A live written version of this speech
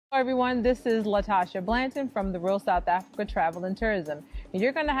Hello everyone, this is Latasha Blanton from the Real South Africa Travel and Tourism. And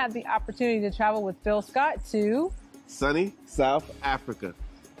you're going to have the opportunity to travel with Phil Scott to sunny South Africa.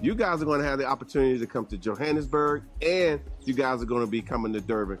 You guys are going to have the opportunity to come to Johannesburg, and you guys are going to be coming to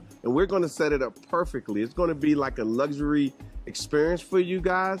Durban. And we're going to set it up perfectly. It's going to be like a luxury experience for you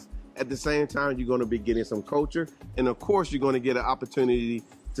guys. At the same time, you're going to be getting some culture. And of course, you're going to get an opportunity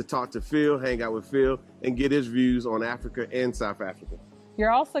to talk to Phil, hang out with Phil, and get his views on Africa and South Africa. You're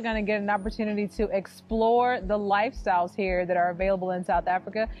also going to get an opportunity to explore the lifestyles here that are available in South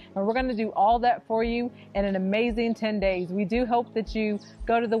Africa. And we're going to do all that for you in an amazing 10 days. We do hope that you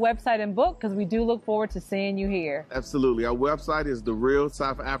go to the website and book, because we do look forward to seeing you here. Absolutely. Our website is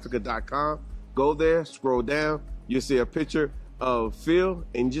therealsouthafrica.com. Go there, scroll down. You'll see a picture of Phil,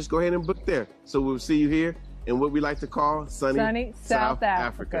 and just go ahead and book there. So we'll see you here in what we like to call sunny South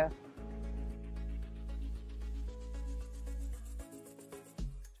Africa.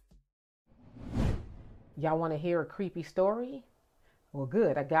 Y'all want to hear a creepy story? Well,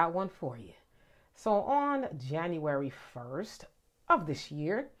 good, I got one for you. So on January 1st of this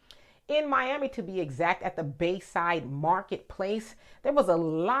year, in Miami to be exact, at the Bayside Marketplace, there was a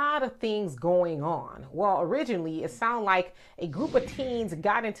lot of things going on. Well, originally, it sounded like a group of teens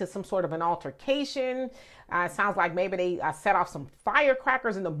got into some sort of an altercation. It sounds like maybe they set off some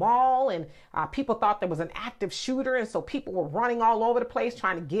firecrackers in the mall, and people thought there was an active shooter, and so people were running all over the place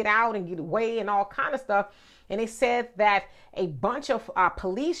trying to get out and get away and all kind of stuff. And they said that a bunch of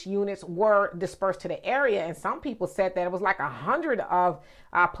police units were dispersed to the area, and some people said that it was like 100 of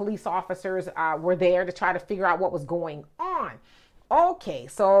police officers were there to try to figure out what was going on. Okay,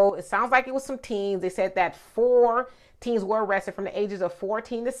 so it sounds like it was some teens. They said that 4 teens were arrested from the ages of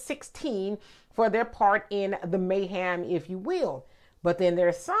 14 to 16 for their part in the mayhem, if you will. But then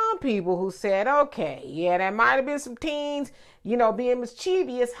there's some people who said, okay, yeah, there might have been some teens, you know, being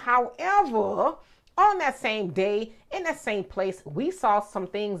mischievous. However, on that same day, in that same place, we saw some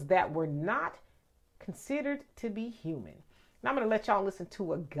things that were not considered to be human. Now I'm going to let y'all listen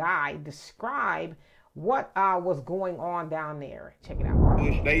to a guy describe what was going on down there. Check it out.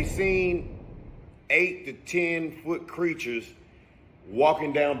 They seen 8 to 10 foot creatures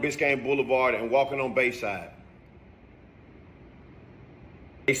walking down Biscayne Boulevard and walking on Bayside.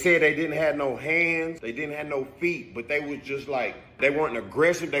 They said they didn't have no hands, they didn't have no feet, but they was just like, they weren't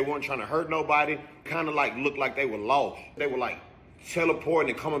aggressive, they weren't trying to hurt nobody, kind of like looked like they were lost. They were like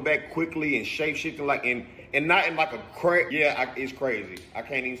teleporting and coming back quickly and shape-shifting, like, and not in like a it's crazy. I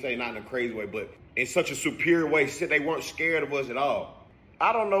can't even say not in a crazy way, but in such a superior way. Said they weren't scared of us at all.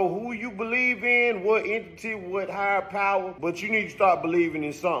 I don't know who you believe in, what entity, what higher power, but you need to start believing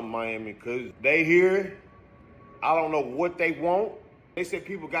in something, Miami, because they here. I don't know what they want. They said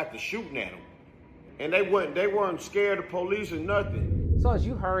people got to shooting at them, and they weren't scared of police or nothing. So as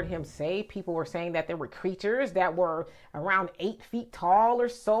you heard him say, people were saying that there were creatures that were around 8 feet tall or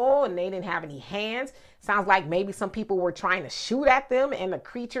so, and they didn't have any hands. Sounds like maybe some people were trying to shoot at them, and the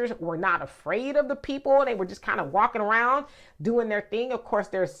creatures were not afraid of the people. They were just kind of walking around doing their thing. Of course,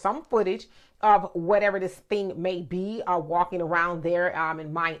 there's some footage of whatever this thing may be walking around there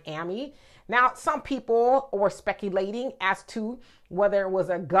in Miami. Now, some people were speculating as to whether it was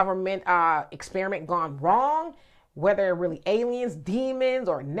a government experiment gone wrong, whether it really aliens, demons,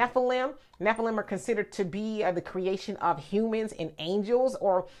 or Nephilim. Nephilim are considered to be the creation of humans and angels,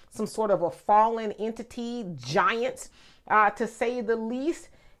 or some sort of a fallen entity, giants, to say the least.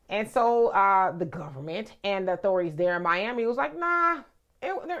 And so the government and the authorities there in Miami was like, nah,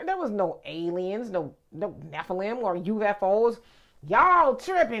 there was no aliens, no Nephilim or UFOs. Y'all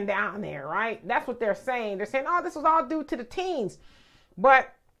tripping down there, right? That's what they're saying. They're saying, oh, this was all due to the teens.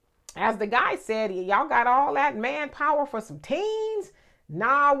 But as the guy said, y'all got all that manpower for some teens?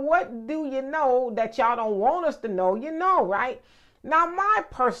 Nah, what do you know that y'all don't want us to know? You know, right? Now, my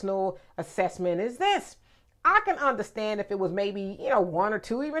personal assessment is this. I can understand if it was maybe, 1 or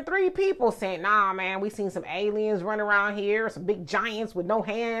 2, even 3 people saying, nah, man, we seen some aliens running around here, some big giants with no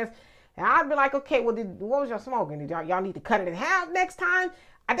hands. And I'd be like, okay, well, what was y'all smoking? Did y'all need to cut it in half next time?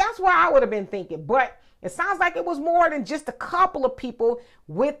 And that's what I would have been thinking. But it sounds like it was more than just a couple of people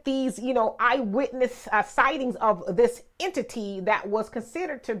with these, eyewitness sightings of this entity that was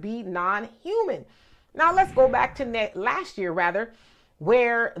considered to be non-human. Now, let's go back to last year,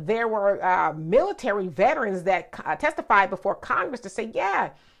 where there were military veterans that testified before Congress to say,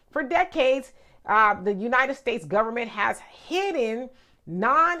 yeah, for decades, the United States government has hidden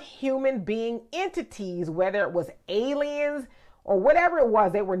non-human being entities, whether it was aliens or whatever it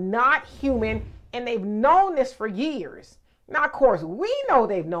was. They were not human, and they've known this for years. Now, of course, we know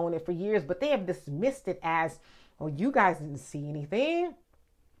they've known it for years, but they have dismissed it as, oh, you guys didn't see anything.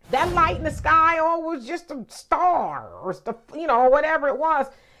 that light in the sky or was just a star or stuff, you know, whatever it was.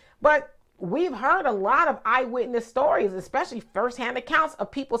 But we've heard a lot of eyewitness stories, especially firsthand accounts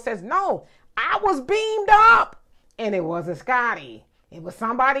of people says, no, I was beamed up and it wasn't Scotty. It was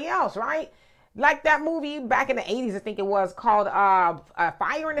somebody else, right? Like that movie back in the 80s, I think it was, called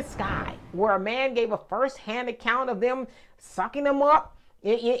Fire in the Sky, where a man gave a first-hand account of them sucking him up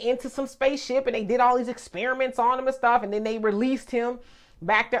into some spaceship, and they did all these experiments on him and stuff, and then they released him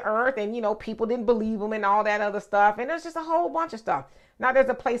back to Earth, and, you know, people didn't believe him and all that other stuff, and there's just a whole bunch of stuff. Now, there's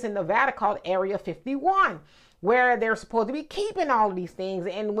a place in Nevada called Area 51, where they're supposed to be keeping all of these things,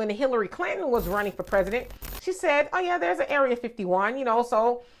 and when Hillary Clinton was running for president, she said, oh, yeah, there's an Area 51, you know,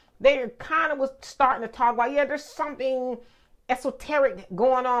 so they kind of was starting to talk about, yeah, there's something esoteric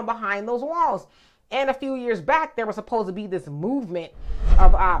going on behind those walls. And a few years back, there was supposed to be this movement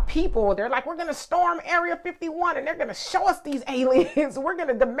of people. They're like, we're going to storm Area 51 and they're going to show us these aliens. We're going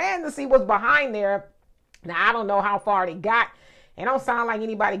to demand to see what's behind there. Now, I don't know how far they got. It don't sound like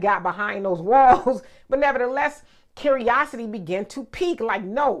anybody got behind those walls. But nevertheless, curiosity began to peak. Like,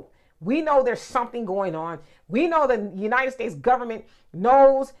 no, we know there's something going on. We know the United States government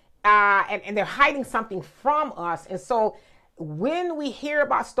knows and they're hiding something from us. And so when we hear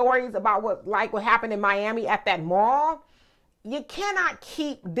about stories about what happened in Miami at that mall, you cannot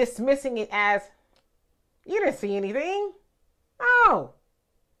keep dismissing it as, you didn't see anything. Oh,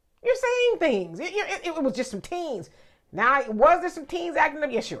 you're seeing things. It was just some teens. Now, was there some teens acting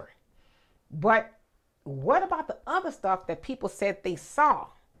up? Yeah, sure. But what about the other stuff that people said they saw?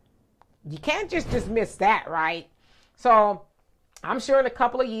 You can't just dismiss that, right? So I'm sure in a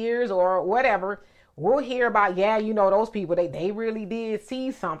couple of years or whatever, we'll hear about, yeah, you know, those people, they really did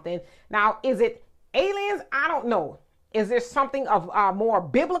see something. Now, is it aliens? I don't know. Is there something of more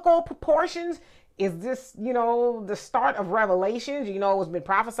biblical proportions? Is this, you know, the start of Revelations? You know, it's been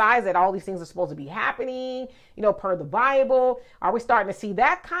prophesied that all these things are supposed to be happening, you know, per the Bible. Are we starting to see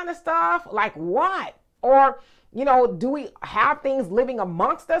that kind of stuff? Like what? Or, you know, do we have things living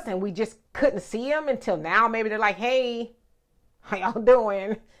amongst us and we just couldn't see them until now? Maybe they're like, hey, how y'all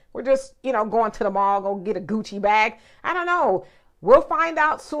doing? We're just, you know, going to the mall, go get a Gucci bag. I don't know. We'll find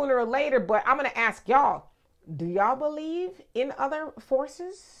out sooner or later, but I'm going to ask y'all, do y'all believe in other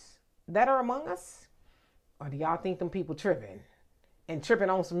forces that are among us? Or do y'all think them people tripping and tripping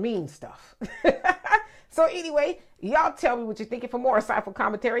on some mean stuff? So anyway, y'all tell me what you're thinking. For more insightful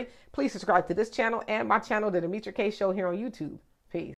commentary, please subscribe to this channel and my channel, The Demetra Kaye Show, here on YouTube.